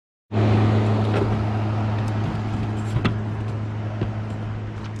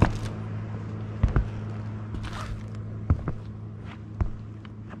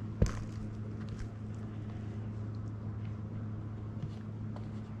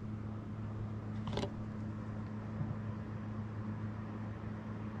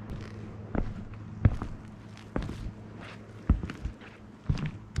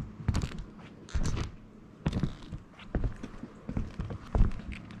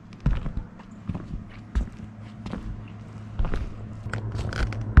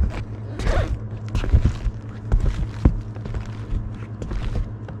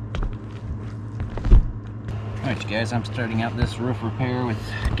guys, I'm starting out this roof repair with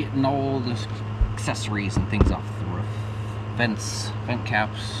getting all the accessories and things off the roof. Vents, vent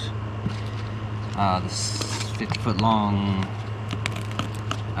caps, this 50-foot long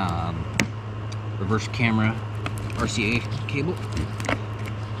reverse camera RCA cable.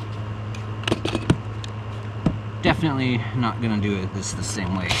 Definitely not gonna do this the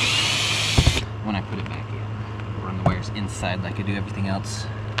same way when I put it back in. Run the wires inside like I do everything else.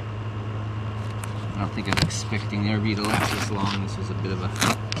 I don't think I was expecting the RV to last this long. This was a bit of a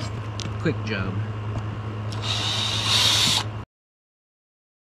quick job.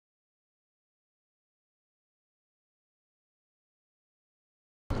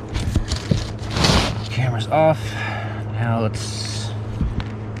 Camera's off. Now let's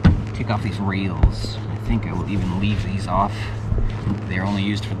take off these rails. I think I will even leave these off. They're only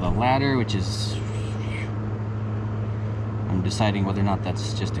used for the ladder, which is... I'm deciding whether or not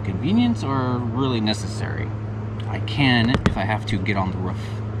that's just a convenience or really necessary. I can, if I have to, get on the roof,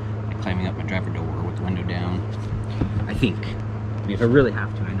 like climbing up my driver door with the window down. I think. I mean, if I really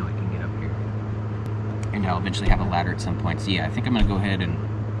have to, I know I can get up here. And I'll eventually have a ladder at some point. So yeah, I think I'm gonna go ahead and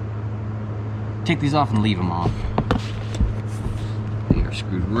take these off and leave them off. They are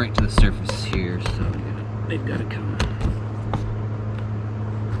screwed right to the surface here, so they've got to come.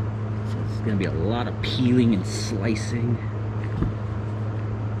 So it's gonna be a lot of peeling and slicing.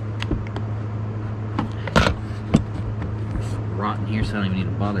 Rotten here, so I don't even need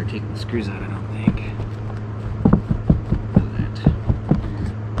to bother taking the screws out, I don't think. Look at that.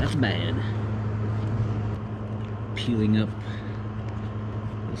 That's bad. Peeling up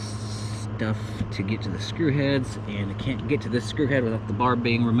this stuff to get to the screw heads, and I can't get to this screw head without the bar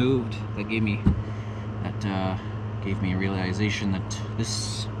being removed. That gave me a realization that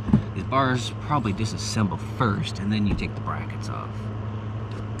these bars probably disassemble first, and then you take the brackets off.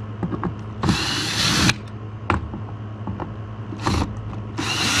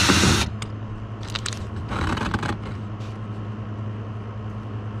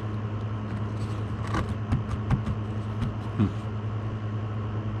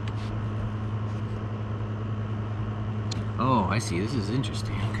 Oh, I see. This is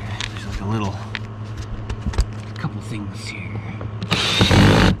interesting. Okay, there's like a couple things here.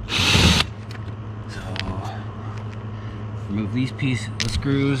 So, remove these pieces, the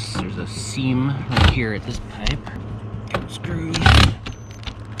screws. There's a seam right here at this pipe. Couple screws.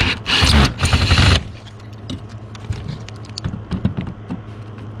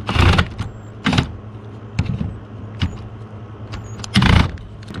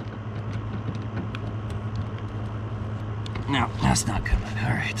 No, that's not coming.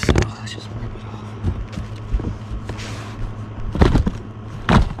 Alright, so let's just rip it off.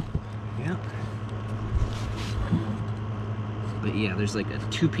 Yep. But yeah, there's like a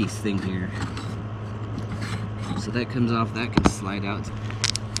two-piece thing here. So that comes off, that can slide out.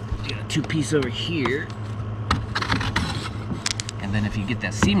 Got a two-piece over here. And then if you get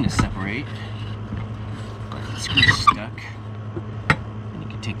that seam to separate, the screw's stuck. And you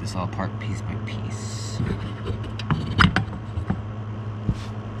can take this all apart piece by piece.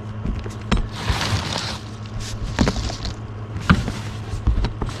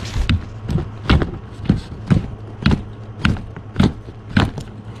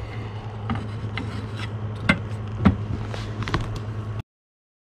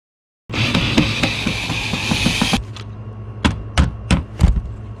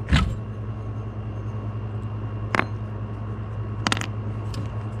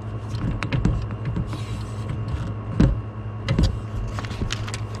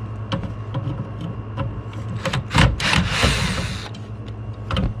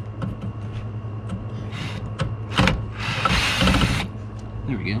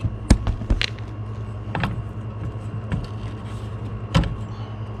 There we go.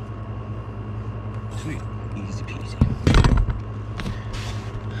 Sweet. Easy peasy.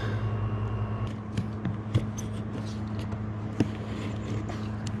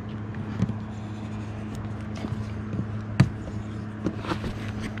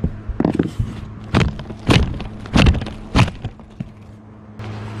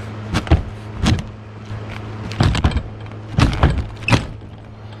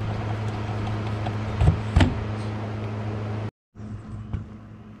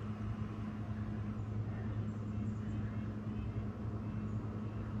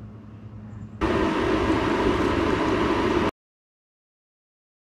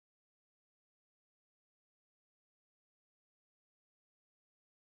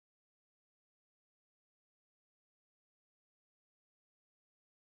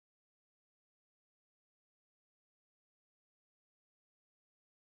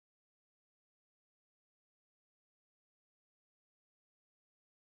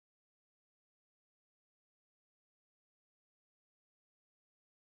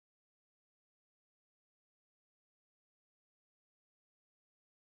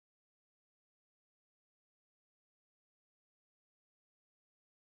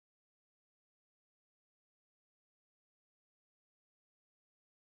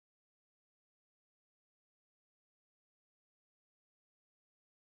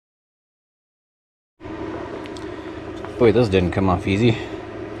 Boy, those didn't come off easy.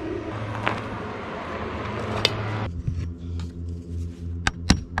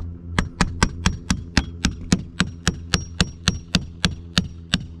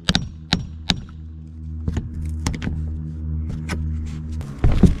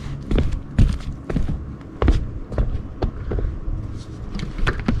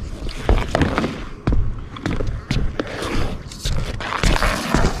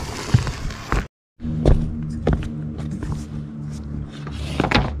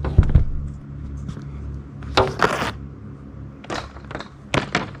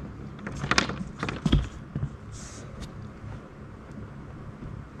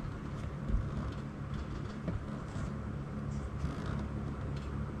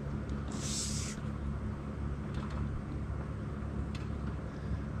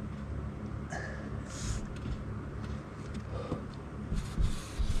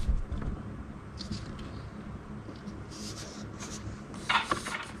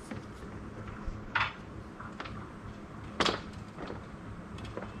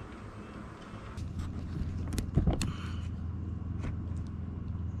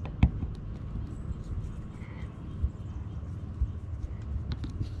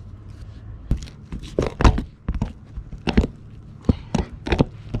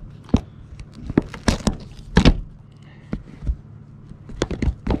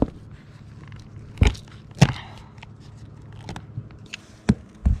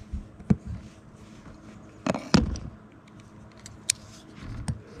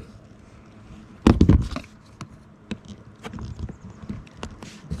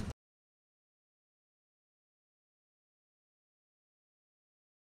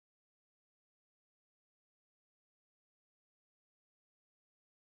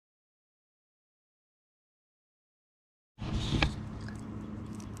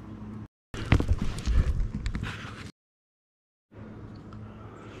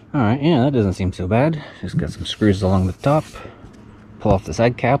 Alright, yeah, that doesn't seem so bad. Just got some screws along the top, pull off the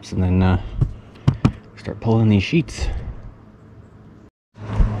side caps, and then start pulling these sheets.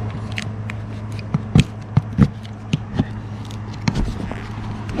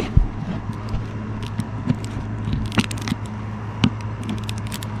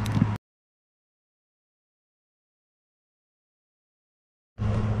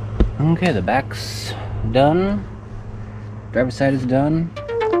 Okay, the back's done. Driver's side is done.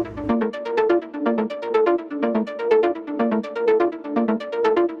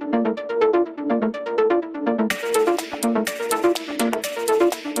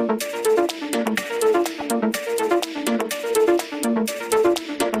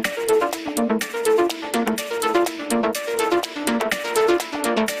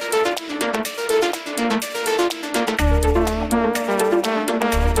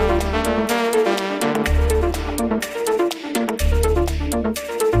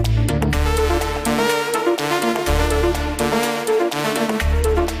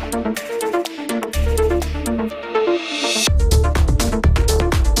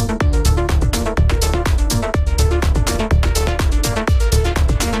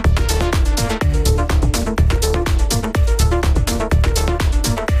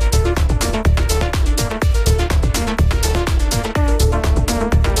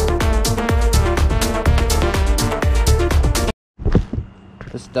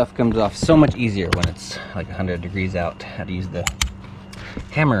 This stuff comes off so much easier when it's like 100 degrees out. I had to use the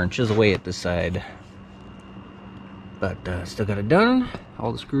hammer and chisel away at this side. But still got it done.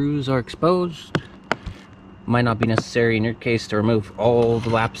 All the screws are exposed. Might not be necessary in your case to remove all the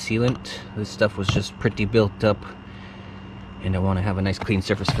lap sealant. This stuff was just pretty built up, and I want to have a nice clean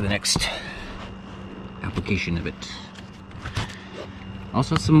surface for the next application of it.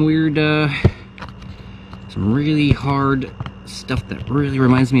 Also some weird, some really hard stuff that really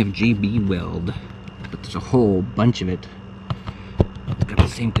reminds me of JB Weld, but there's a whole bunch of it. It's got the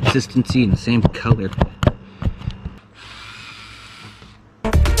same consistency and the same color.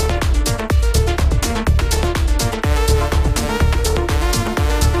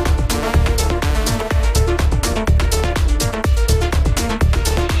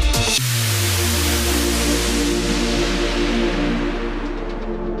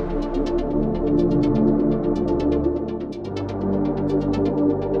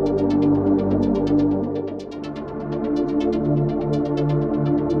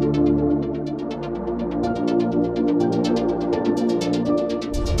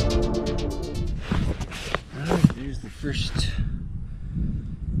 First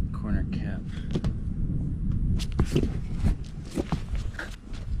corner cap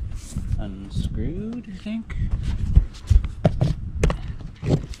unscrewed, I think.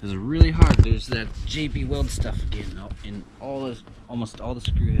 This is really hard there's that JB Weld stuff again in almost all the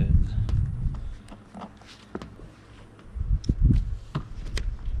screw heads.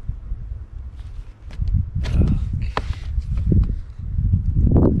 Okay.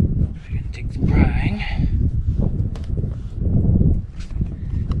 We're gonna take some prying.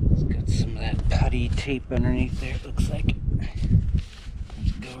 It's got some of that putty tape underneath there, it looks like.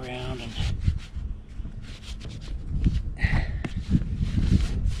 Let's go around and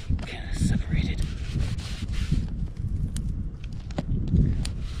kind of separate it.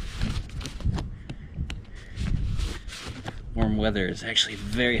 Warm weather is actually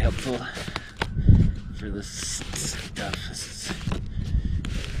very helpful for this stuff. This is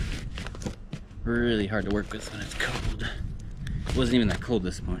really hard to work with when it's cold. It wasn't even that cold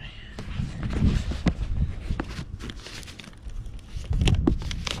this morning.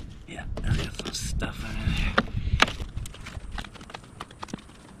 Yeah, I got some stuff under there.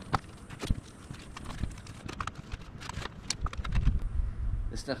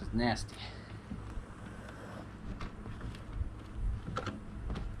 This stuff is nasty.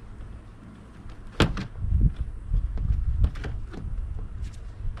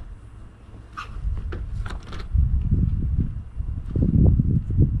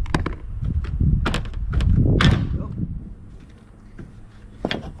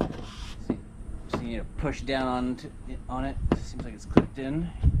 Push down on it. Seems like it's clipped in.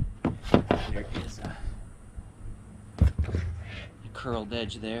 There is a curled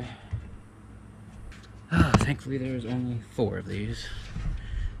edge there. Oh, thankfully there's only 4 of these.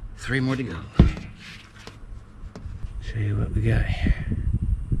 3 more to go. Show you what we got here.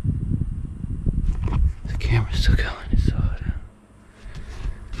 The camera's still going. It's so hot.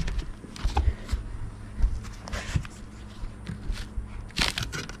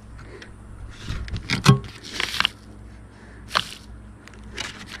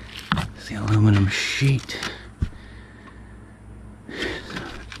 The aluminum sheet.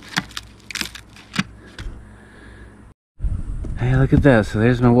 Hey, look at that. So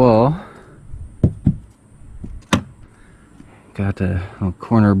there's my wall. Got a little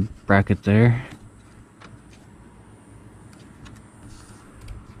corner bracket there.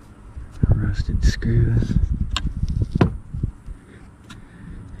 Rusted screws.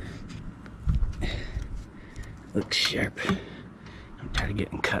 Looks sharp. I'm tired of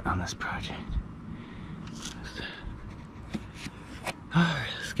getting cut on this project. Alright,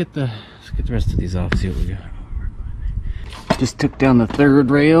 let's get the rest of these off, see what we got. Just took down the 3rd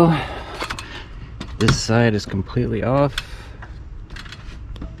rail. This side is completely off.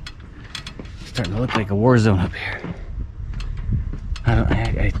 It's starting to look like a war zone up here.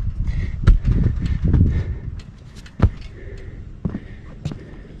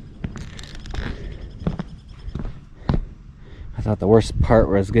 I thought the worst part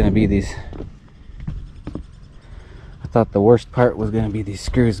was going to be these. I thought the worst part was going to be these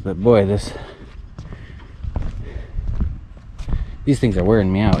screws, but boy, these things are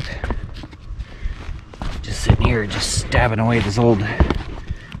wearing me out. Just sitting here, just stabbing away this old.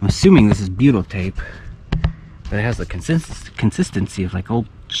 I'm assuming this is butyl tape, but it has the consistency of like old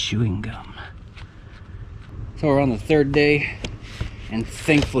chewing gum. So we're on the 3rd day, and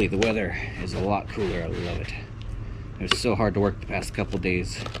thankfully the weather is a lot cooler. I love it. It was so hard to work the past couple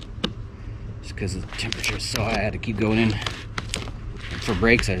days just because the temperature is so high. I had to keep going in. For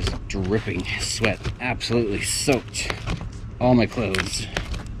breaks, I was dripping sweat, absolutely soaked all my clothes,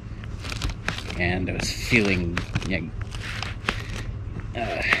 and I was feeling getting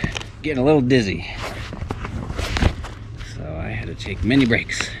a little dizzy. So I had to take many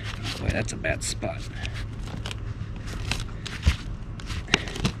breaks. Boy, that's a bad spot.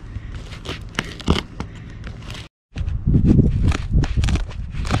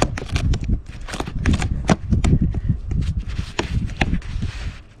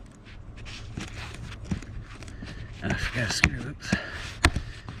 I forgot a screw. Oops.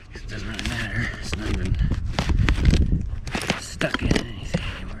 It doesn't really matter. It's not even stuck in anything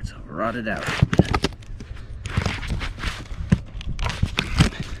anymore. It's all rotted out.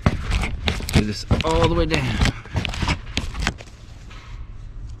 Do this all the way down.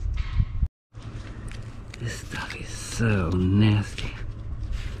 This stuff is so nasty.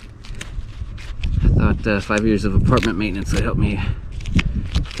 I thought 5 years of apartment maintenance would help me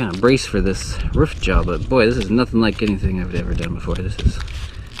kind of brace for this roof job, but boy, this is nothing like anything I've ever done before. This is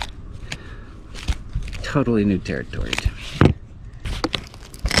totally new territory to me.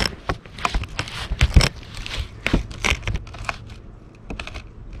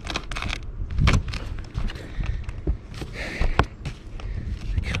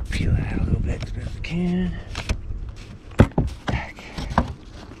 I gotta peel it out a little bit as best I can. Back.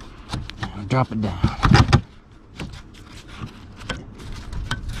 drop it down.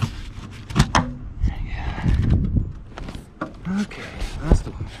 There you go. Okay, that's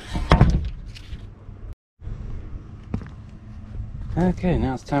the one. Okay,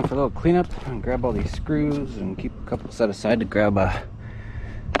 now it's time for a little cleanup and grab all these screws and keep a couple set aside to grab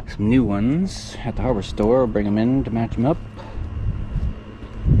some new ones at the hardware store. Bring them in to match them up.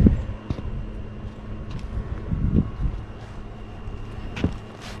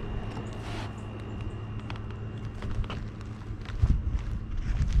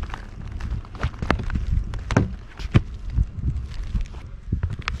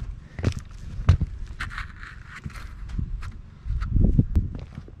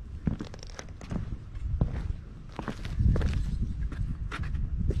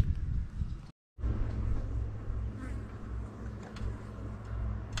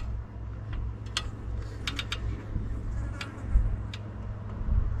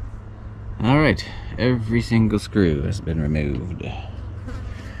 Alright, every single screw has been removed.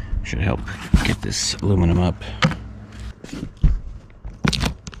 Should help get this aluminum up.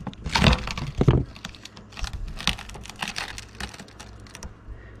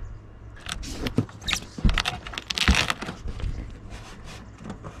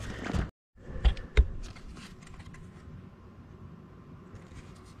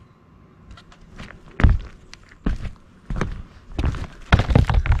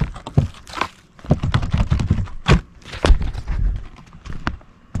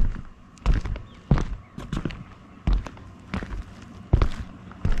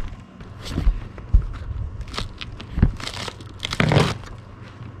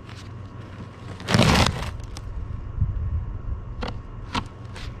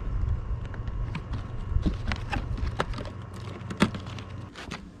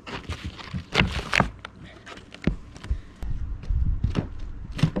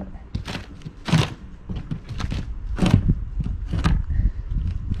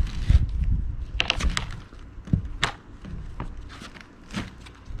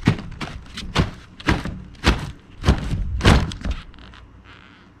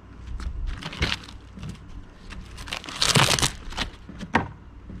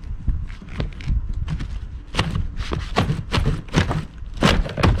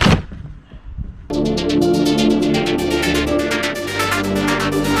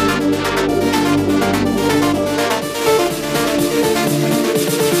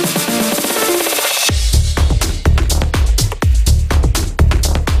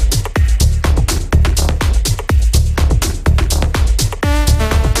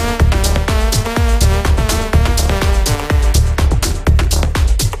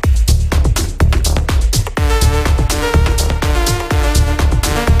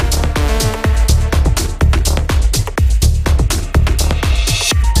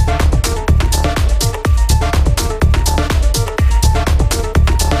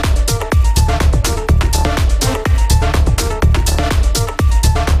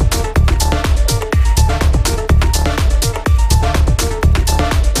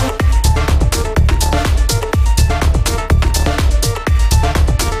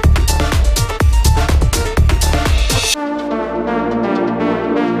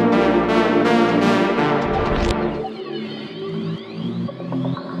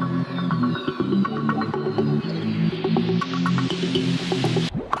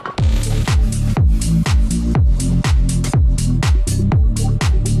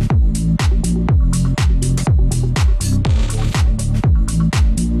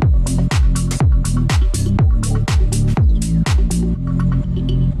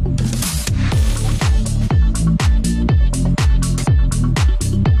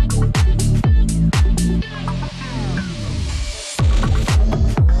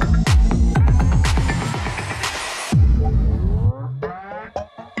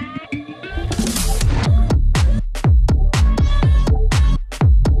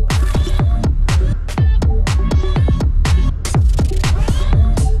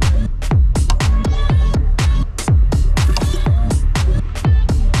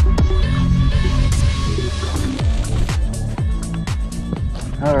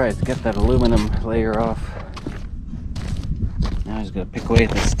 Alright, let's get that aluminum layer off. Now I'm just going to pick away at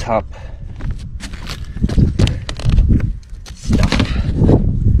this top stuff.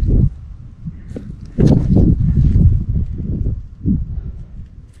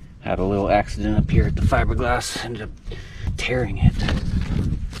 Had a little accident up here at the fiberglass, ended up tearing it.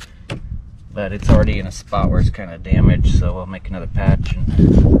 But it's already in a spot where it's kind of damaged, so I'll make another patch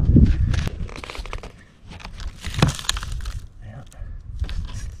and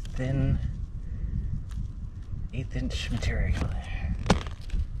thin 1/8 inch material there.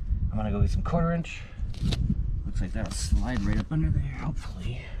 I'm gonna go get some 1/4 inch. Looks like that'll slide right up under there,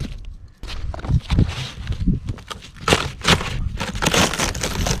 hopefully.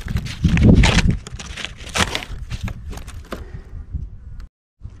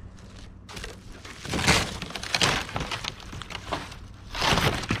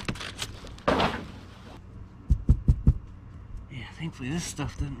 Thankfully this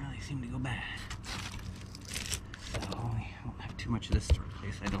stuff doesn't really seem to go bad. So we won't have too much of this to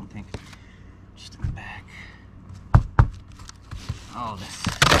replace, I don't think. Just in the back. All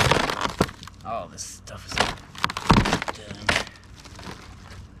this stuff is done.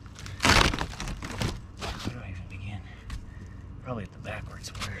 Where do I even begin? Probably at the back where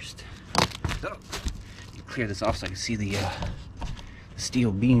it's worst. So, clear this off so I can see the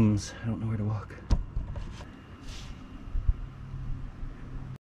steel beams. I don't know where to walk.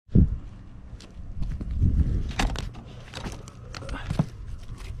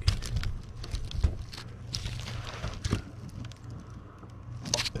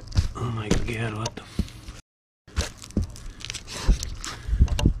 Oh my god, what the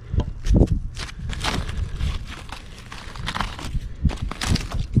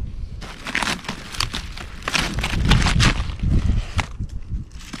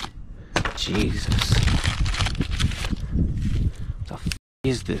Jesus. What the f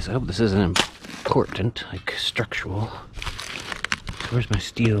is this? I hope this isn't important, like structural. Where's my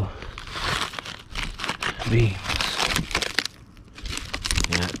steel beams?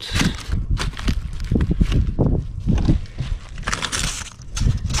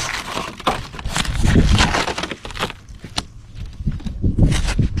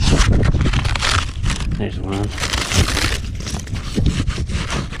 There's one.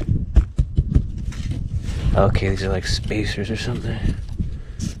 Okay, these are like spacers or something.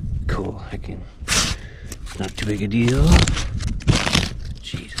 Cool, it's not too big a deal.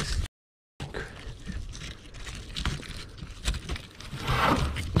 Jesus.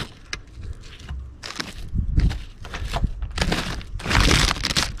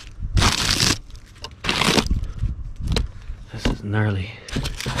 This is gnarly.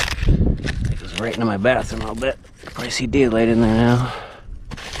 It goes right into my bathroom, I'll bet. Probably see daylight in there now.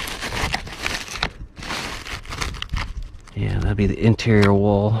 Yeah, that'd be the interior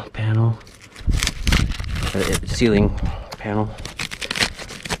wall panel. Or the ceiling panel.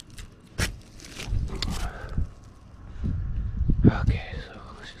 Okay, so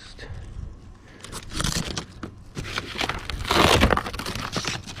let's just...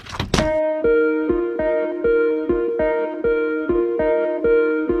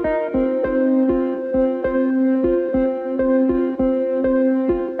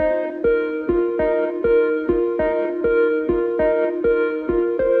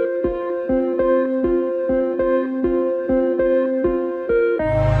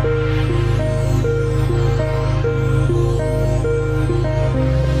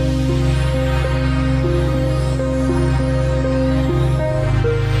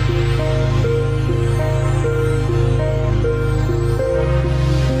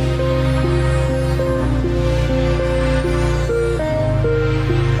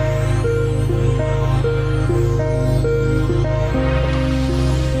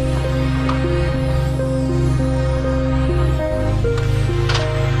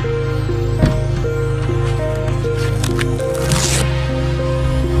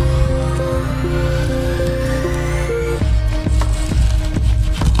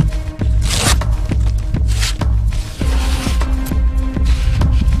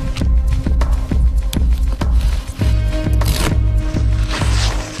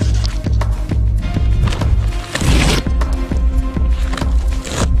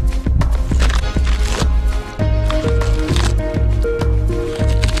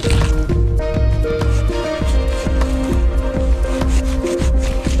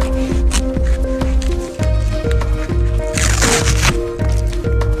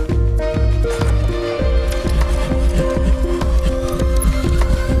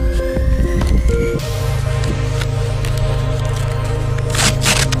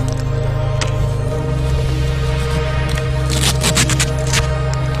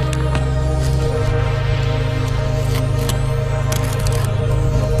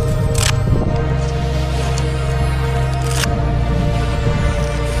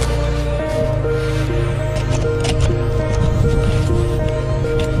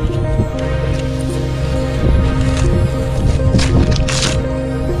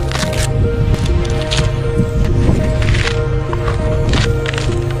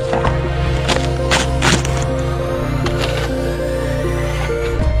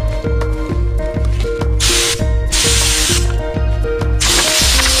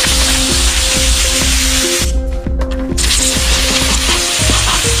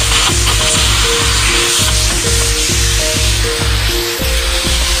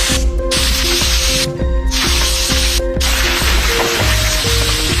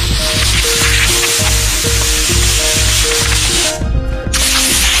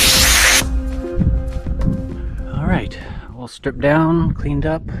 stripped down, cleaned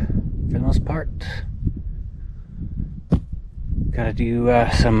up for the most part. Gotta do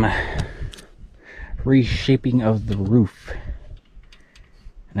some reshaping of the roof.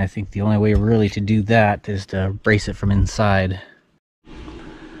 And I think the only way really to do that is to brace it from inside.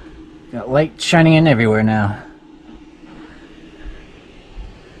 Got light shining in everywhere now.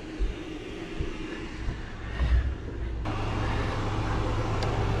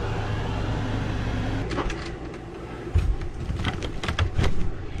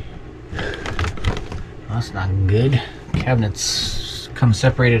 Well, that's not good. Cabinets come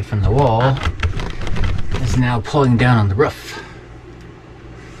separated from the wall. It's now pulling down on the roof.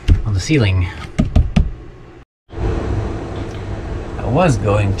 On the ceiling. I was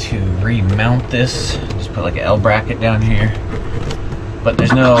going to remount this, just put like an L bracket down here, but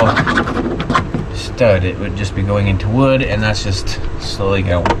there's no stud. It would just be going into wood, and that's just slowly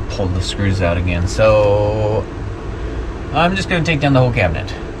gonna pull the screws out again. So I'm just gonna take down the whole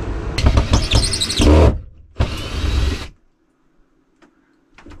cabinet.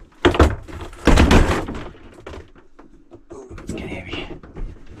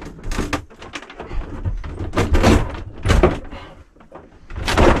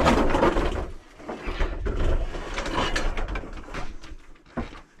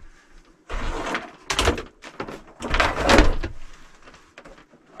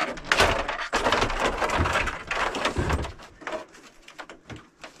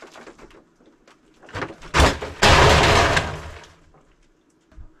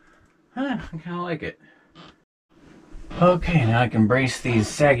 I kind of like it. Okay, now I can brace these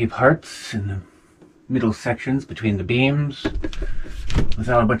saggy parts in the middle sections between the beams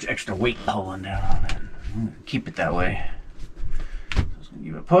without a bunch of extra weight pulling down, and I'm gonna keep it that way. So I'm just gonna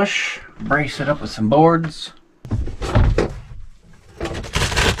give it a push, brace it up with some boards.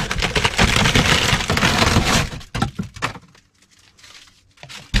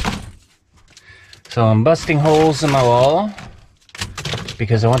 So I'm busting holes in my wall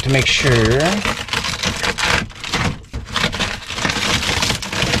because I want to make sure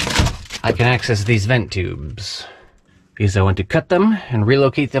I can access these vent tubes, because I want to cut them and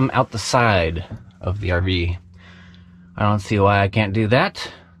relocate them out the side of the RV. I don't see why I can't do that.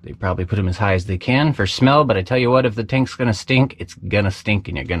 They probably put them as high as they can for smell, but I tell you what, if the tank's gonna stink, it's gonna stink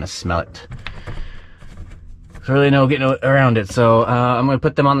and you're gonna smell it. There's really no getting around it, so I'm gonna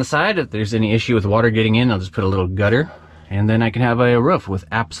put them on the side. If there's any issue with water getting in, I'll just put a little gutter, and then I can have a roof with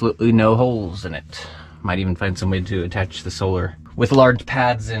absolutely no holes in it. Might even find some way to attach the solar with large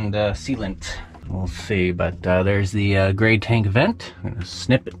pads and sealant. We'll see, but there's the gray tank vent. I'm gonna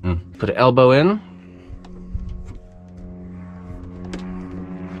snip it and put an elbow in.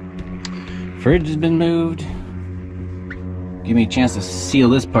 Fridge has been moved. Give me a chance to seal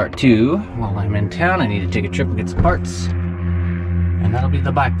this part too. While I'm in town, I need to take a trip and get some parts. And that'll be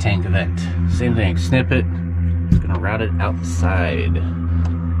the black tank vent. Same thing, snip it. Just gonna route it out the side.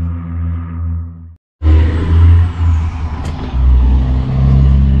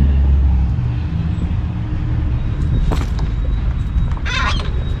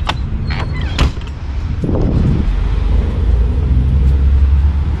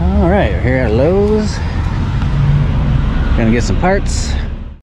 Alright, we're here at Lowe's. Gonna get some parts.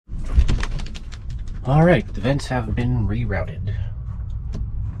 Alright, the vents have been rerouted.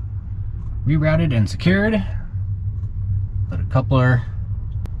 Rerouted and secured. Put a coupler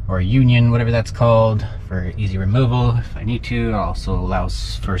or a union, whatever that's called, for easy removal if I need to. It also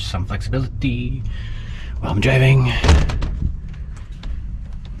allows for some flexibility while I'm driving.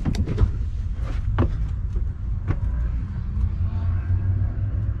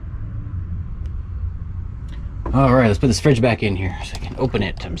 Alright, let's put this fridge back in here so I can open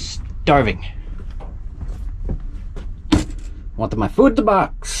it. I'm starving. Want my food in the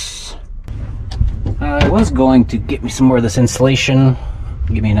box. I was going to get me some more of this insulation.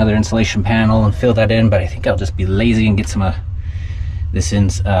 Give me another insulation panel and fill that in, but I think I'll just be lazy and get some of this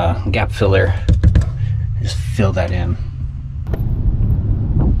gap filler and just fill that in.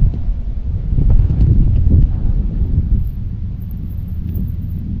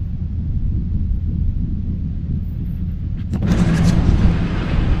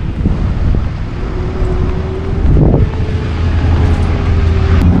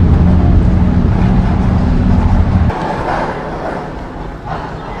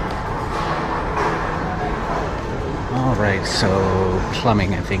 Alright, so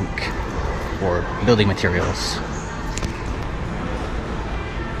plumbing, I think, or building materials.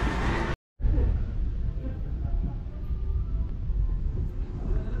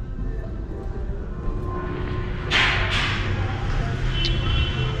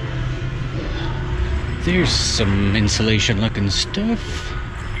 There's some insulation looking stuff.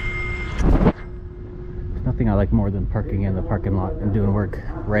 There's nothing I like more than parking in the parking lot and doing work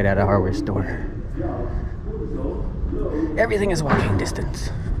right at a hardware store. Everything is walking distance.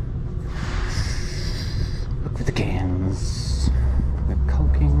 Look for the cans. The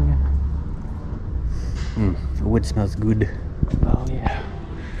caulking. The wood smells good. Oh yeah.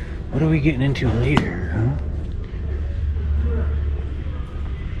 What are we getting into later, huh?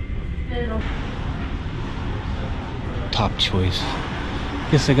 Top choice.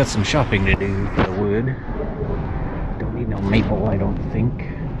 Guess I got some shopping to do for the wood. Don't need no maple, I don't think.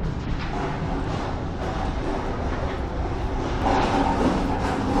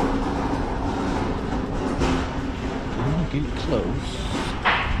 I'm getting close.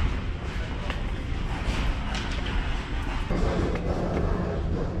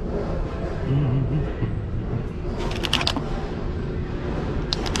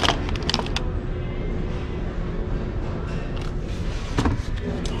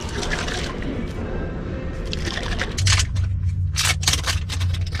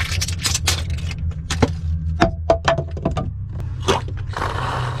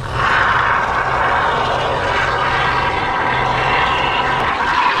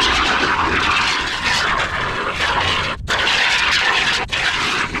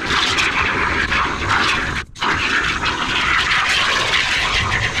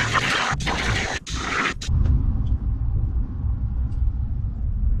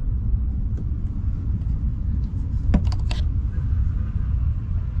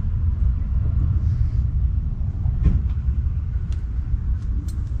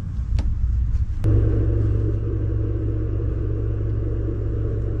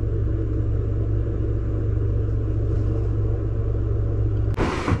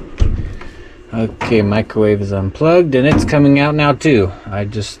 Okay, microwave is unplugged and it's coming out now too. I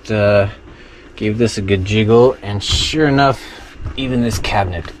just gave this a good jiggle and sure enough, even this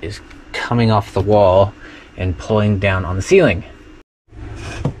cabinet is coming off the wall and pulling down on the ceiling.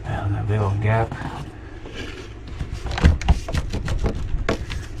 And that big old gap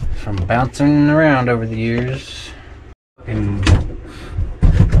from bouncing around over the years.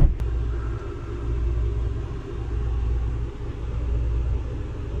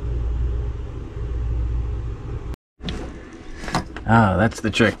 Ah, that's the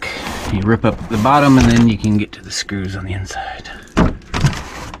trick. You rip up the bottom and then you can get to the screws on the inside.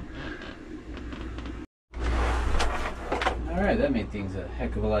 Alright, that made things a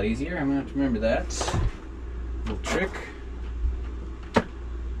heck of a lot easier. I'm going to have to remember that little trick.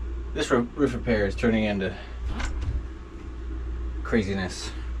 This roof repair is turning into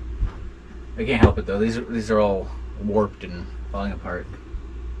craziness. I can't help it though. These are all warped and falling apart.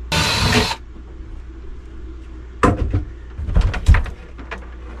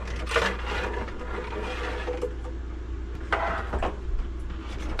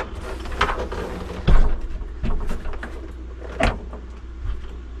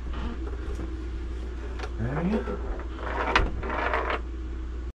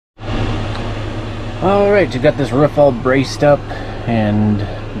 Alright, you got this roof all braced up and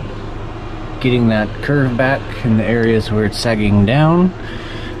getting that curve back in the areas where it's sagging down,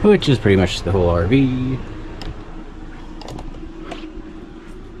 which is pretty much the whole RV.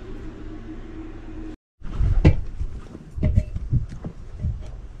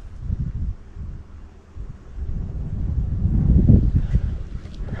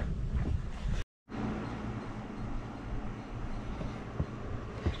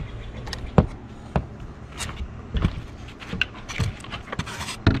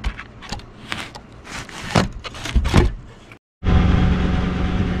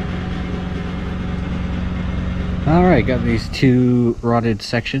 Alright, got these two rotted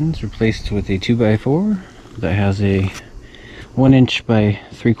sections replaced with a 2x4 that has a 1 inch by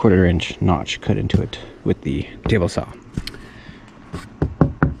 3/4 inch notch cut into it with the table saw.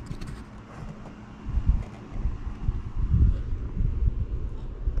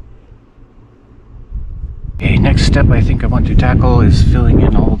 Okay, next step I think I want to tackle is filling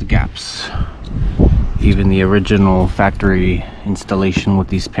in all the gaps. Even the original factory installation with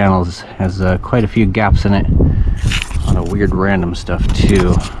these panels has quite a few gaps in it. A lot of weird random stuff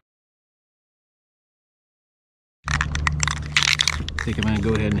too. I think I'm going to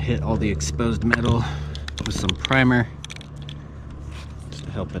go ahead and hit all the exposed metal with some primer just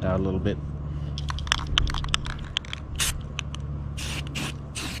to help it out a little bit.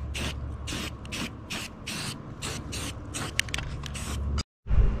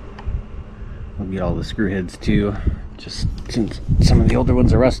 I'll get all the screw heads too, just since some of the older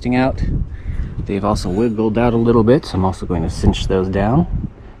ones are rusting out. They've also wiggled out a little bit, so I'm also going to cinch those down.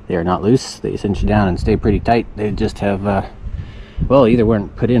 They are not loose. They cinch down and stay pretty tight. They just have, well, either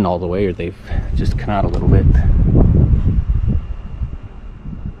weren't put in all the way or they've just come out a little bit.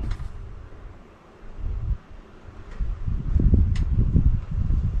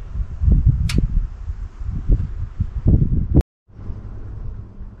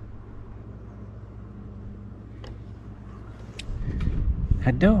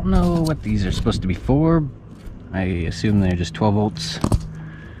 I don't know what these are supposed to be for. I assume they're just 12 volts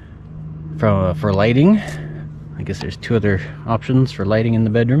for lighting. I guess there's two other options for lighting in the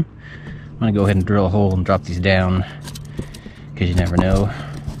bedroom. I'm gonna go ahead and drill a hole and drop these down because you never know.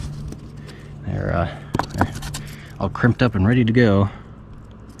 They're all crimped up and ready to go,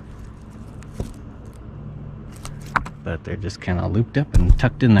 but they're just kind of looped up and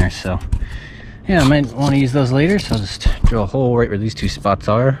tucked in there. So yeah, I might want to use those later, so I'll just drill a hole right where these two spots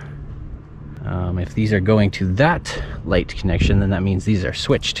are. If these are going to that light connection, then that means these are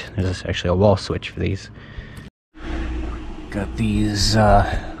switched. There's actually a wall switch for these. Got these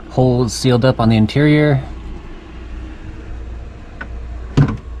holes sealed up on the interior.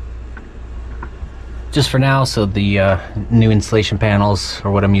 Just for now, so the new insulation panels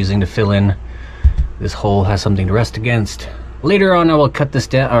are what I'm using to fill in. This hole has something to rest against. Later on I will cut this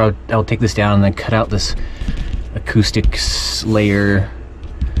down, or I'll take this down and then cut out this acoustics layer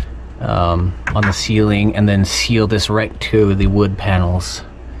on the ceiling and then seal this right to the wood panels.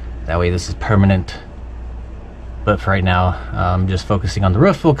 That way this is permanent. But for right now, I'm just focusing on the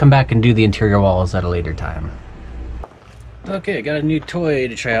roof. We'll come back and do the interior walls at a later time. Okay, got a new toy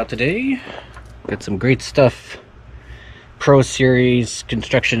to try out today. Got some great stuff. Pro Series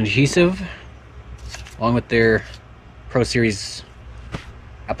construction adhesive, along with their Pro Series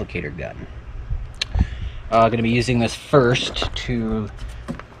applicator gun. Going to be using this first to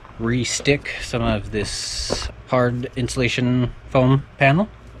re-stick some of this hard insulation foam panel,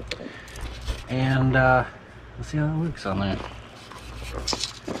 and let's see how it works on there.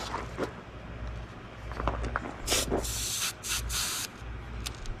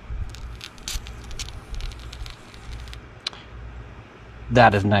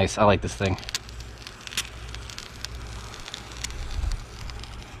 That is nice. I like this thing.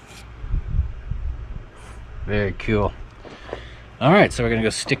 Very cool. Alright, so we're going to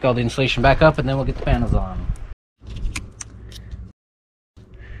go stick all the insulation back up and then we'll get the panels on.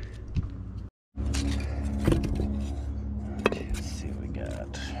 Okay, let's see what we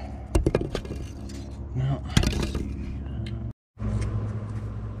got. No, let's see.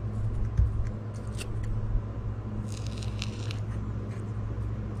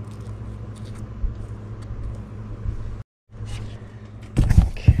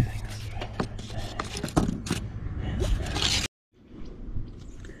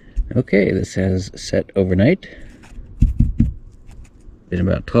 Okay, this has set overnight. Been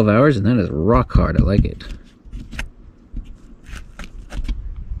about 12 hours and that is rock hard. I like it.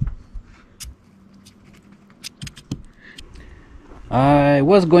 I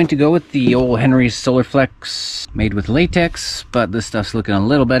was going to go with the old Henry's Solar Flex made with latex, but this stuff's looking a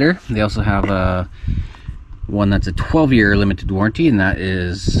little better. They also have one that's a 12-year limited warranty, and that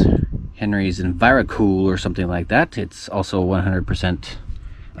is Henry's EnviroCool or something like that. It's also 100%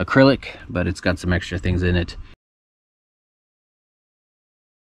 acrylic, but it's got some extra things in it.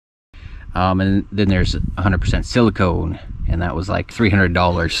 And then there's 100% silicone, and that was like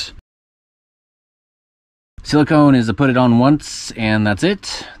 $300. Silicone is to put it on once and that's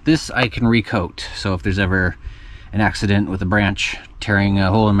it. This I can recoat, so if there's ever an accident with a branch tearing a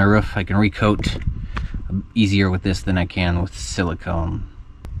hole in my roof, I can recoat easier with this than I can with silicone.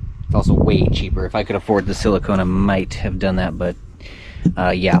 It's also way cheaper. If I could afford the silicone, I might have done that, but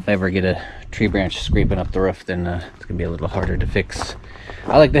yeah, if I ever get a tree branch scraping up the roof, then it's gonna be a little harder to fix.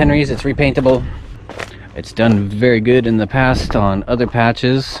 I like the Henry's. It's repaintable. It's done very good in the past on other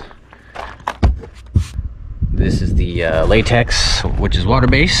patches. This is the latex, which is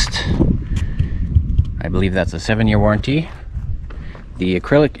water-based. I believe that's a 7-year warranty. The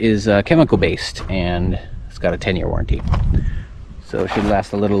acrylic is chemical-based, and it's got a 10-year warranty. So it should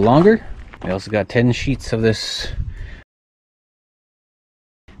last a little longer. We also got 10 sheets of this.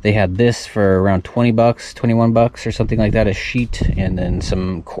 They had this for around 20 bucks, 21 bucks or something like that a sheet, and then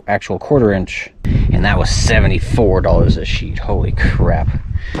some actual 1/4 inch, and that was $74 a sheet. Holy crap.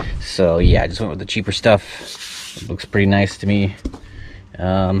 So yeah, I just went with the cheaper stuff. It looks pretty nice to me.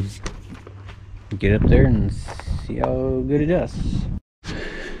 Get up there and see how good it does.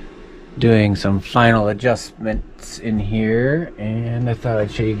 Doing some final adjustments in here, and I thought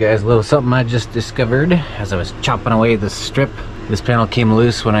I'd show you guys a little something I just discovered as I was chopping away the strip. This panel came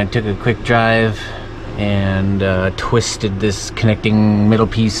loose when I took a quick drive, and twisted this connecting middle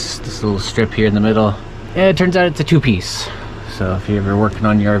piece, this little strip here in the middle. And it turns out it's a two-piece. So if you're ever working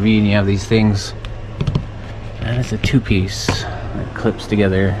on your RV and you have these things, and it's a two-piece that clips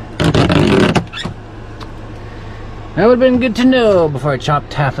together. That would have been good to know before I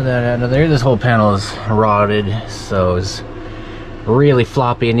chopped half of that out of there. This whole panel is rotted, so it's really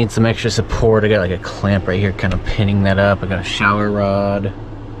floppy. I need some extra support. I got like a clamp right here kind of pinning that up. I got a shower rod.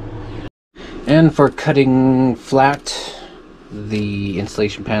 And for cutting flat the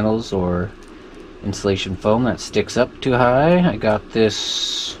insulation panels or insulation foam that sticks up too high, I got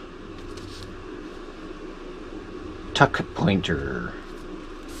this tuck pointer.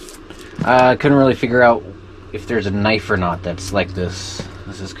 I couldn't really figure out if there's a knife or not that's like this.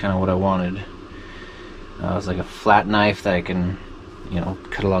 This is kind of what I wanted. It's like a flat knife that I can, you know,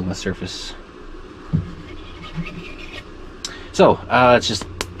 cut along the surface. So, it's just a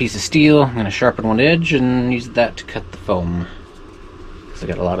piece of steel. I'm going to sharpen one edge and use that to cut the foam. Because I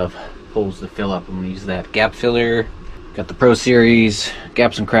got a lot of holes to fill up. I'm going to use that gap filler. Got the Pro Series,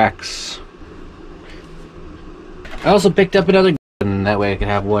 gaps and cracks. I also picked up another, and that way I could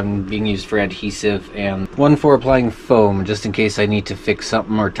have one being used for adhesive and one for applying foam, just in case I need to fix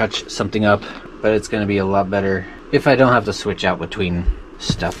something or touch something up. But it's going to be a lot better if I don't have to switch out between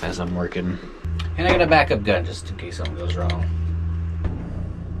stuff as I'm working. And I got a backup gun just in case something goes wrong.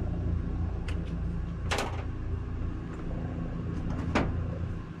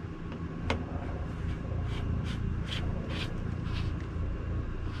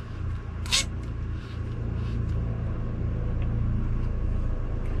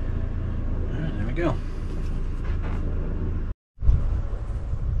 Alright, there we go.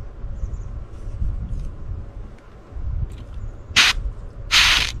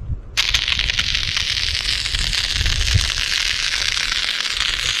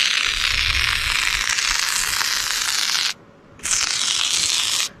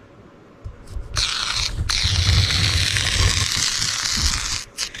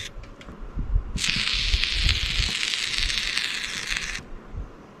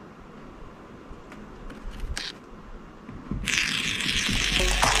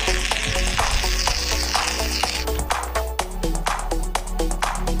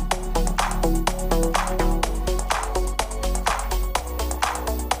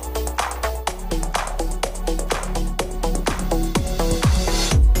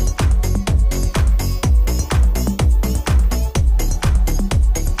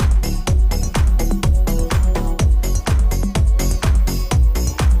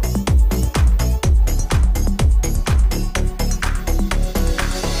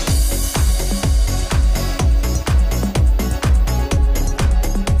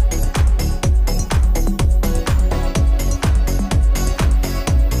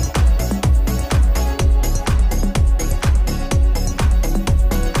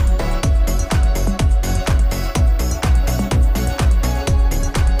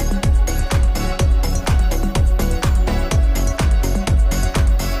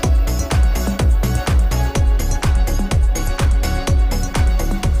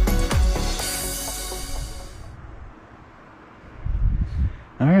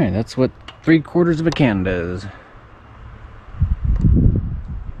 Alright, that's what 3/4 of a can does.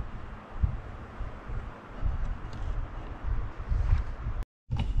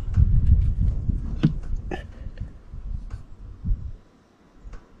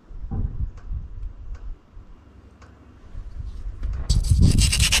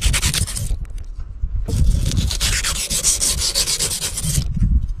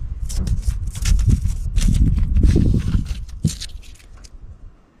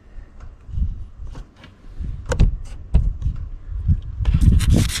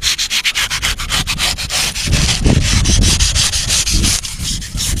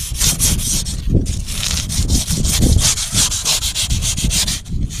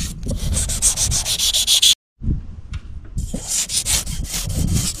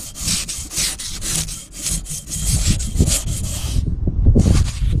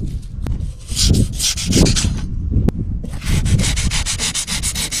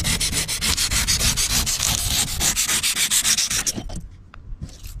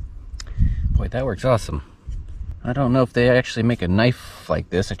 That works awesome. I don't know if they actually make a knife like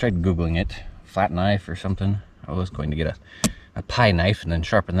this. I tried Googling it. Flat knife or something. I was going to get a pie knife and then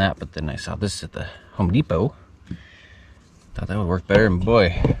sharpen that, but then I saw this at the Home Depot. Thought that would work better, and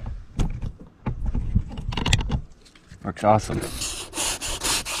boy, works awesome.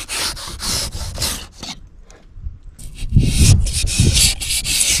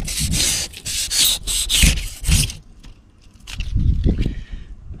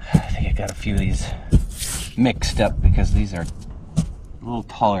 Got a few of these mixed up because these are a little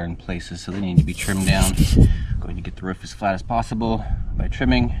taller in places, so they need to be trimmed down. I'm going to get the roof as flat as possible by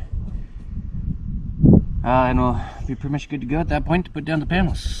trimming. And we'll be pretty much good to go at that point to put down the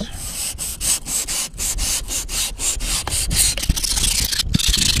panels.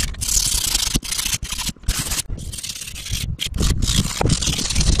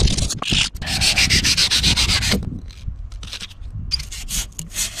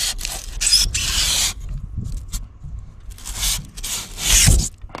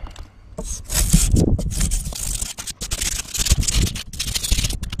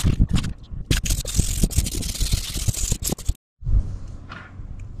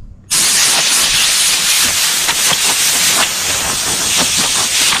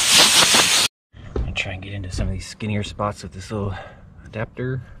 Try and get into some of these skinnier spots with this little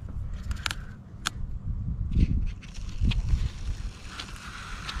adapter.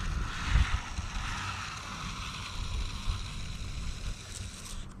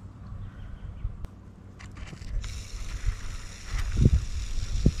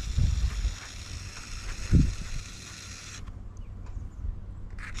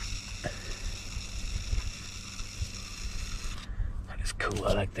 That is cool,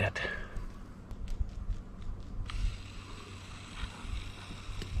 I like that.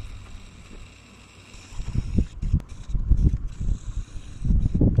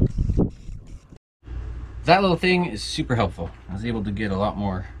 That little thing is super helpful. I was able to get a lot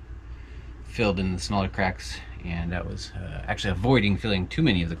more filled in the smaller cracks, and that was actually avoiding filling too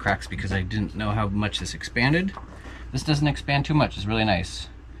many of the cracks because I didn't know how much this expanded. This doesn't expand too much. It's really nice.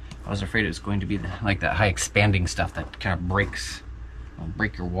 I was afraid it was going to be like that high expanding stuff that kind of breaks,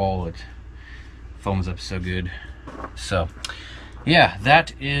 break your wall. It foams up so good. So yeah,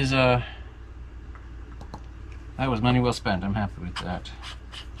 that is that was money well spent. I'm happy with that.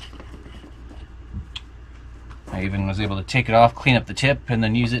 I even was able to take it off, clean up the tip, and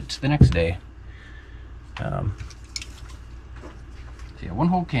then use it the next day. So yeah, one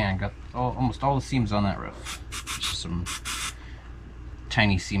whole can got almost all the seams on that roof. Just some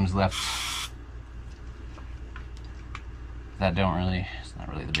tiny seams left that don't really, it's not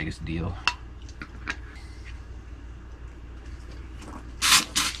really the biggest deal.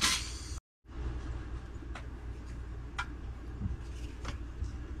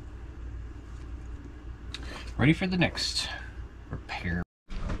 Ready for the next repair.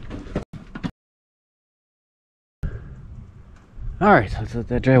 Alright, let's let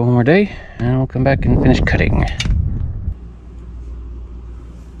that dry one more day, and we'll come back and finish cutting.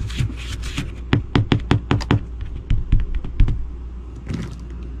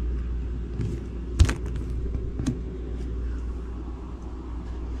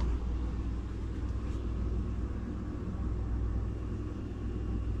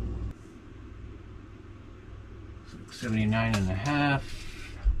 So 79.5,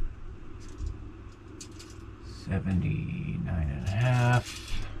 79.5.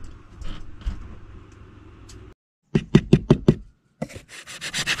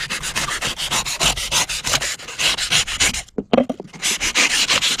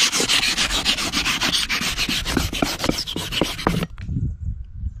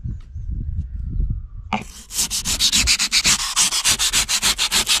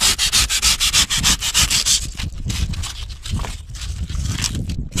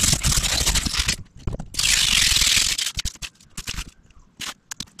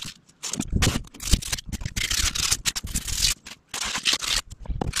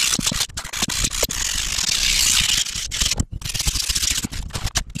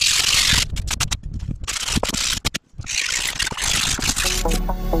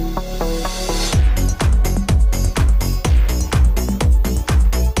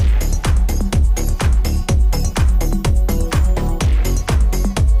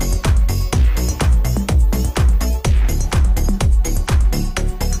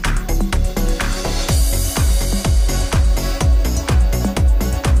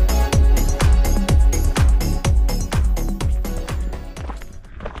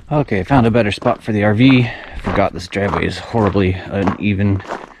 Okay, found a better spot for the RV. Forgot this driveway is horribly uneven.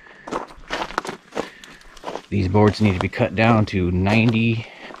 These boards need to be cut down to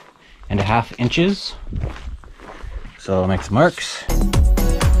 90.5 inches. So I'll make some marks.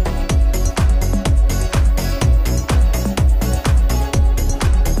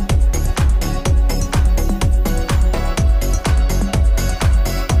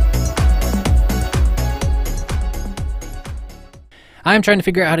 I'm trying to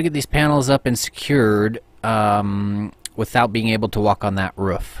figure out how to get these panels up and secured without being able to walk on that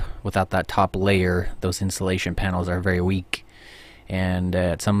roof. Without that top layer, those insulation panels are very weak. And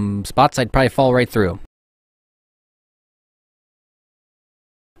at some spots I'd probably fall right through.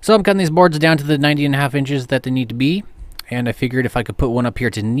 So I'm cutting these boards down to the 90.5 inches that they need to be, and I figured if I could put one up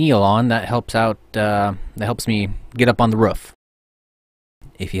here to kneel on, that helps out. That helps me get up on the roof.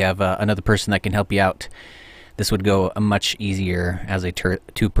 If you have another person that can help you out, this would go much easier as a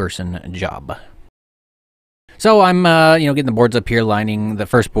two-person job. So I'm, getting the boards up here, lining the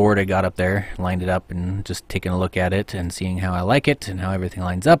first board I got up there, lined it up, and just taking a look at it and seeing how I like it and how everything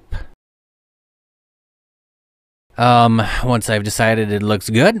lines up. Once I've decided it looks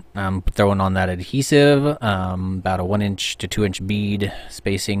good, I'm throwing on that adhesive, about a 1 inch to 2 inch bead,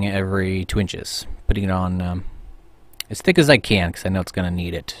 spacing every 2 inches. Putting it on as thick as I can, because I know it's going to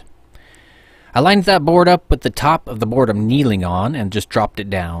need it. I lined that board up with the top of the board I'm kneeling on, and just dropped it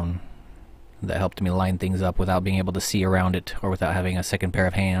down. That helped me line things up without being able to see around it, or without having a second pair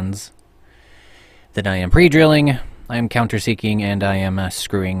of hands. Then I am pre-drilling, I am countersinking, and I am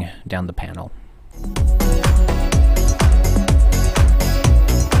screwing down the panel.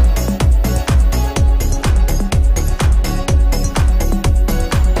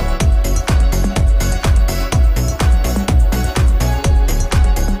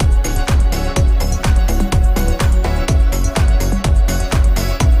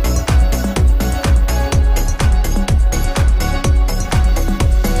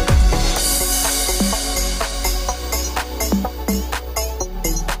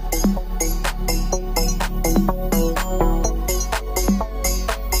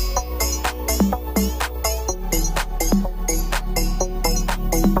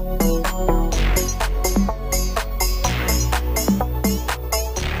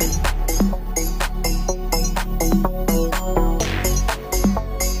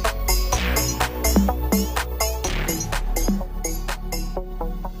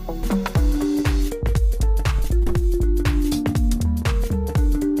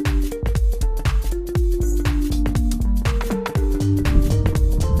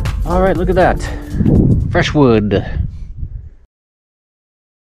 Alright, look at that. Fresh wood.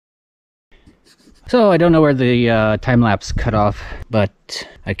 So I don't know where the time-lapse cut off, but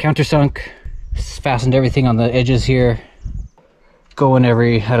I countersunk, fastened everything on the edges here, going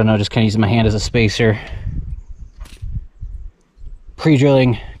every, I don't know, just kind of using my hand as a spacer.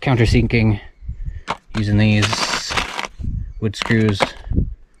 Pre-drilling, countersinking, using these wood screws.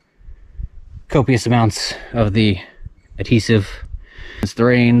 Copious amounts of the adhesive. The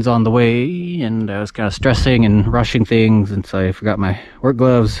rain's on the way, and I was kind of stressing and rushing things, and so I forgot my work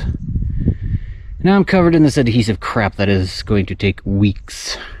gloves. Now I'm covered in this adhesive crap that is going to take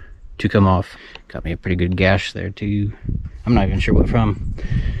weeks to come off. Got me a pretty good gash there too. I'm not even sure what from.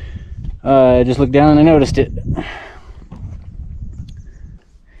 I just looked down and I noticed it.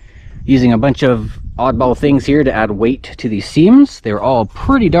 Using a bunch of oddball things here to add weight to these seams. They were all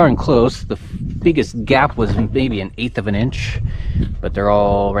pretty darn close. The biggest gap was maybe 1/8 of an inch, but they're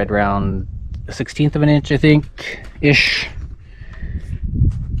all right around 1/16 of an inch, I think, ish.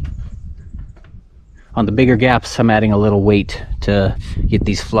 On the bigger gaps, I'm adding a little weight to get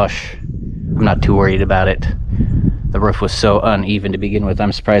these flush. I'm not too worried about it. The roof was so uneven to begin with.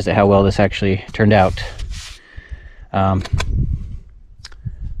 I'm surprised at how well this actually turned out.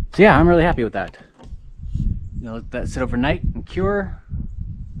 So yeah, I'm really happy with that. Let that sit overnight and cure.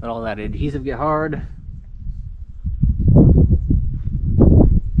 Let all that adhesive get hard.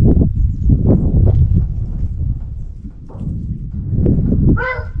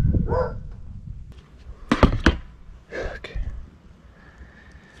 Okay.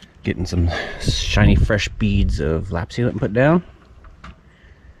 Getting some shiny fresh beads of lap sealant put down.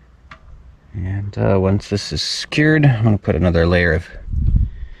 And once this is secured, I'm going to put another layer of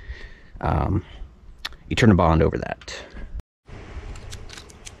Eternal Bond over that.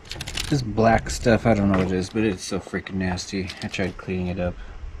 This black stuff, I don't know what it is, but it's so freaking nasty. I tried cleaning it up.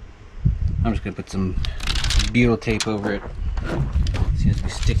 I'm just gonna put some butyl tape over it. Seems to be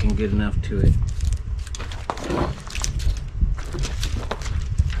sticking good enough to it.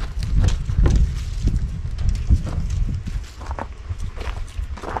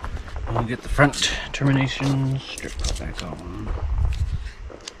 I'll get the front termination strip back on.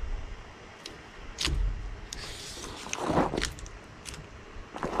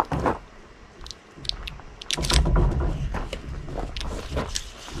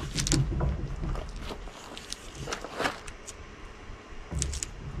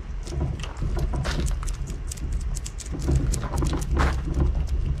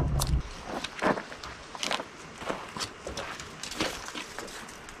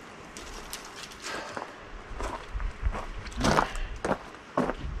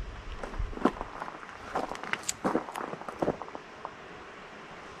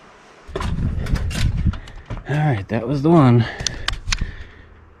 Alright, that was the one.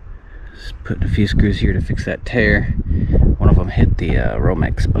 Putting a few screws here to fix that tear. One of them hit the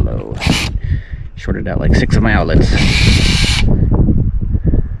Romex below. Shorted out like 6 of my outlets. So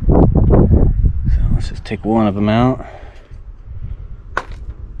let's just take one of them out.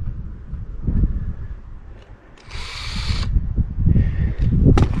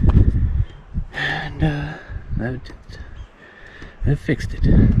 And that fixed it.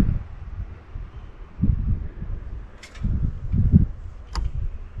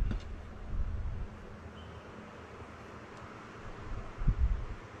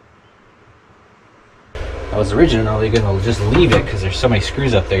 I was originally going to just leave it because there's so many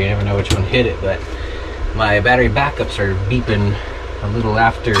screws up there, you never know which one hit it, but my battery backups are beeping a little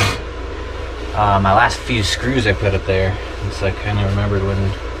after my last few screws I put up there. And so I kind of remembered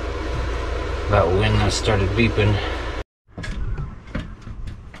about when I started beeping.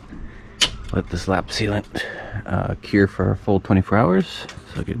 Let this lap sealant cure for a full 24 hours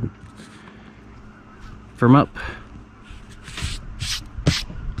so I could firm up.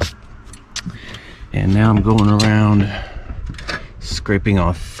 And now I'm going around scraping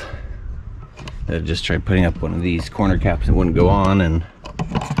off. I just tried putting up one of these corner caps that wouldn't go on, and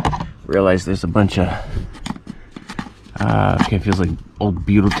realized there's a bunch of it feels like old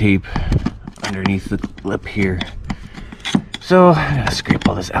butyl tape underneath the lip here. So I gotta scrape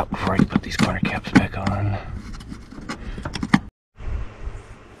all this out before I can put these corner caps back on.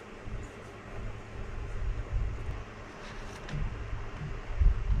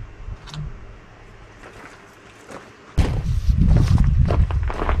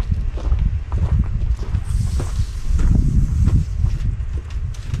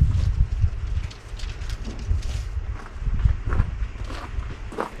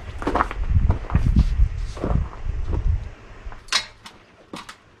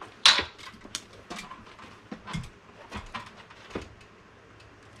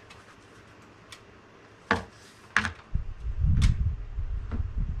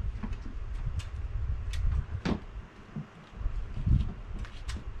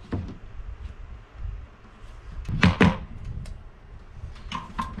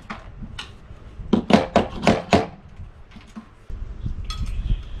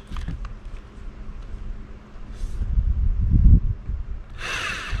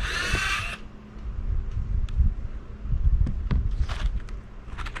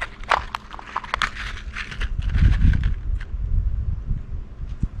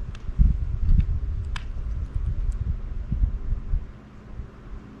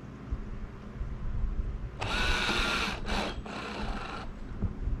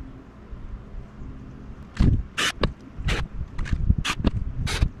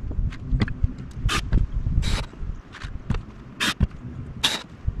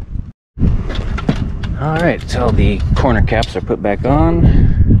 Alright, so the corner caps are put back on.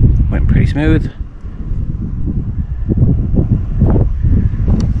 Went pretty smooth.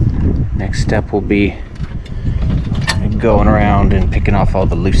 Next step will be going around and picking off all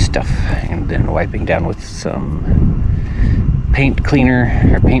the loose stuff and then wiping down with some paint cleaner,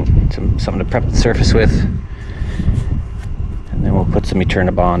 or something to prep the surface with. And then we'll put some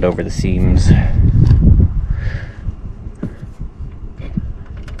Eternabond over the seams.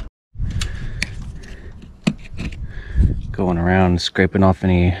 Going around scraping off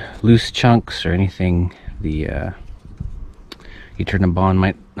any loose chunks or anything the Eternabond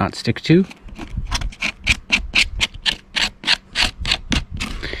might not stick to.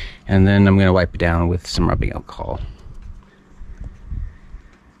 And then I'm going to wipe it down with some rubbing alcohol.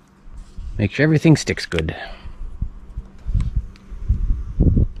 Make sure everything sticks good.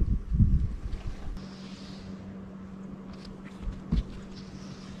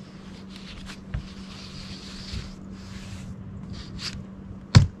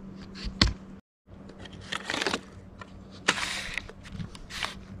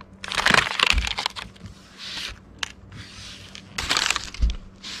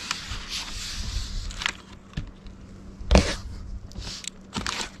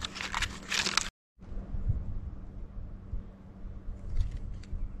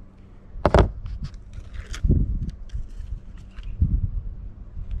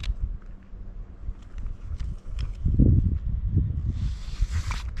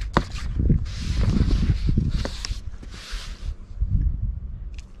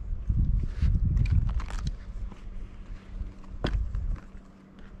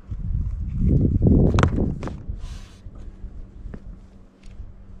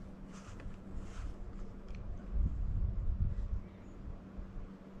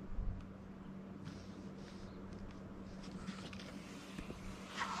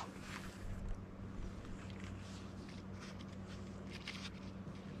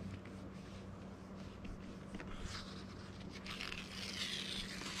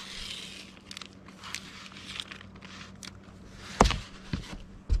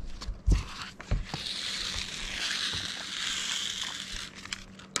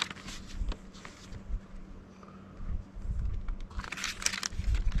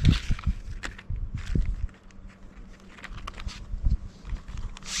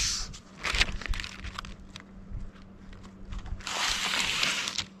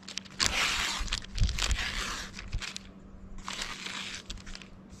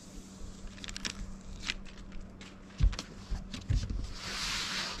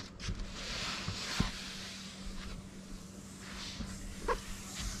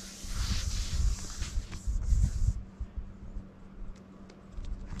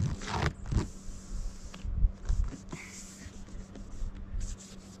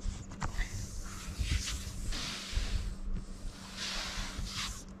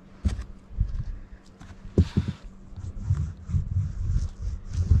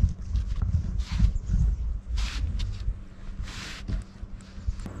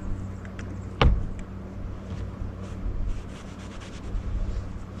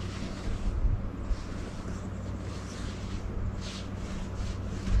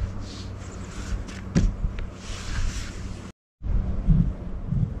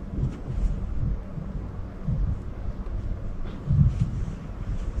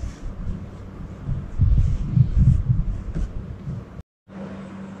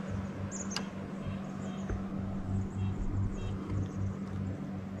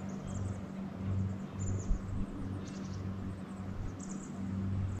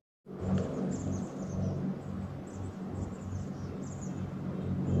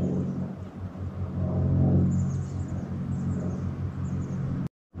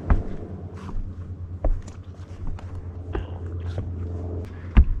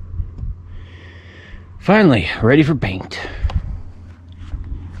 Finally, ready for paint.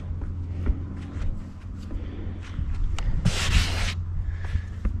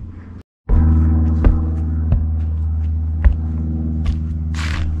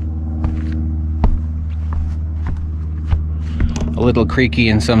 A little creaky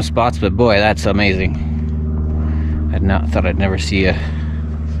in some spots, but boy, that's amazing. I'd not thought I'd never see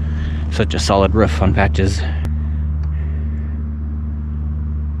such a solid roof on patches.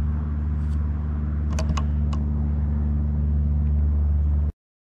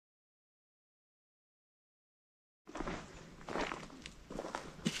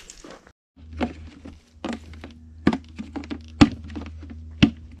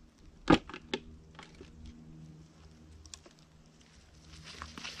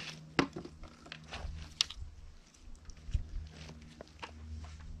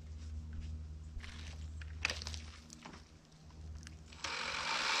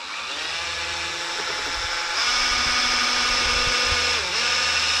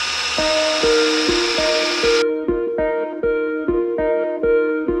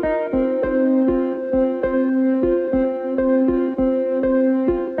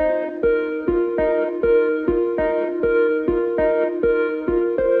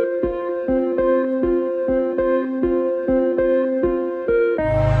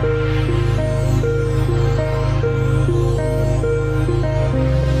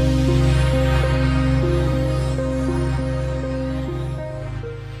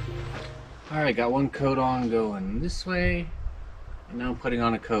 Alright, got one coat on going this way, and now I'm putting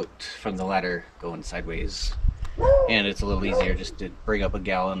on a coat from the ladder going sideways. And it's a little easier just to bring up a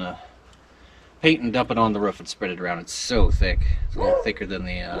gallon of paint and dump it on the roof and spread it around. It's so thick. It's a little thicker than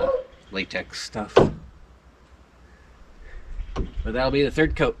the latex stuff. But that'll be the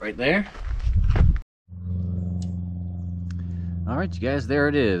third coat right there. Alright, you guys, there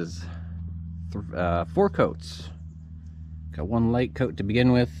it is. 4 coats. Got one light coat to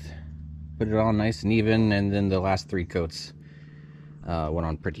begin with. Put it on nice and even, and then the last 3 coats went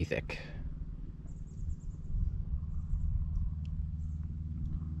on pretty thick.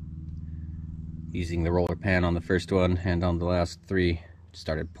 Using the roller pan on the first one and on the last 3,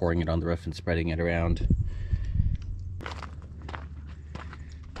 started pouring it on the roof and spreading it around.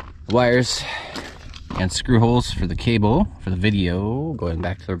 Wires and screw holes for the cable for the video going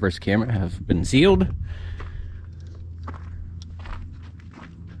back to the reverse camera have been sealed.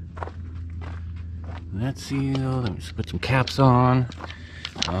 That's sealed. Let me just put some caps on.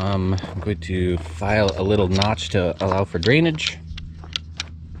 I'm going to file a little notch to allow for drainage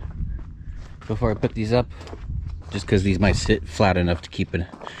before I put these up, just because these might sit flat enough to keep it.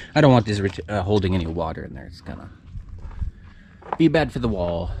 I don't want this holding any water in there. It's gonna be bad for the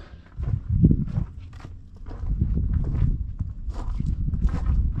wall.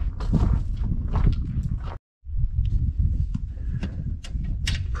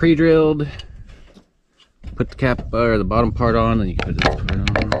 Pre-drilled. Put the cap or the bottom part on, and you can put this part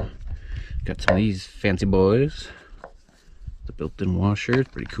on. Got some of these fancy boys. The built-in washer,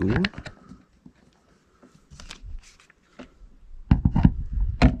 it's pretty cool.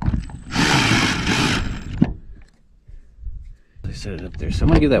 I set it up there, so I'm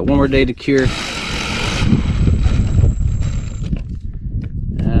gonna give that one more day to cure,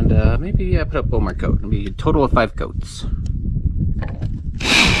 and maybe put up one more coat. It'll be a total of 5 coats.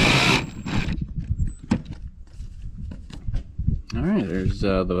 Alright, there's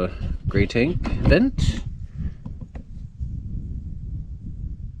the gray tank vent.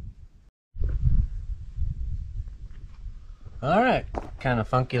 Alright, kind of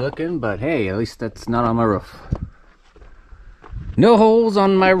funky looking, but hey, at least that's not on my roof. No holes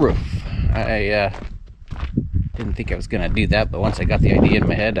on my roof. I didn't think I was gonna do that, but once I got the idea in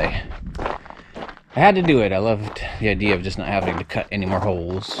my head, I had to do it. I loved the idea of just not having to cut any more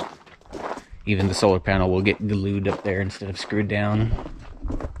holes. Even the solar panel will get glued up there instead of screwed down.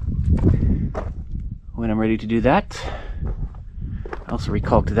 When I'm ready to do that, I also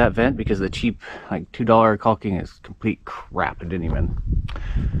recaulked that vent because the cheap, like $2 caulking is complete crap. It didn't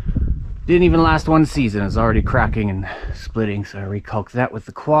even last 1 season. It's already cracking and splitting, so I recaulked that with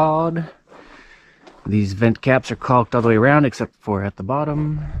the quad. These vent caps are caulked all the way around except for at the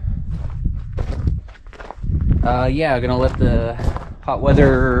bottom. Yeah, I'm gonna let the hot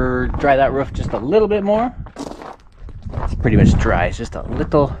weather dry that roof just a little bit more. It's pretty much dry. It's just a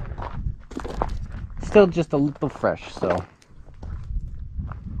little, still just a little fresh, so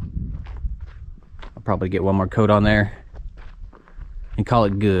I'll probably get one more coat on there and call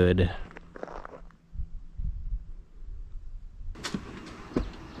it good.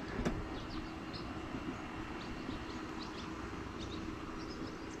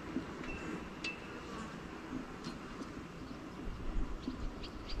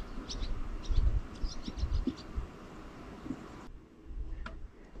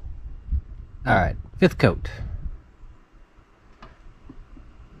 Fifth coat.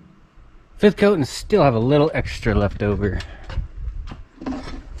 Fifth coat, and still have a little extra left over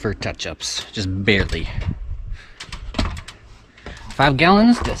for touch-ups, just barely. 5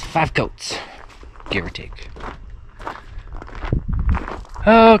 gallons, that's 5 coats, give or take.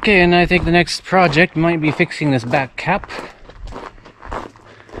 Okay, and I think the next project might be fixing this back cap.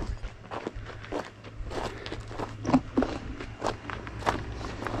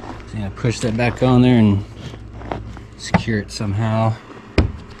 So I'm gonna push that back on there and secure it somehow.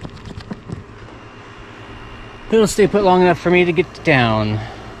 It'll stay put long enough for me to get down.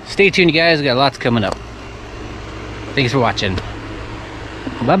 Stay tuned, you guys. We got lots coming up. Thanks for watching.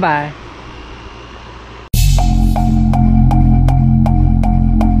 Bye-bye.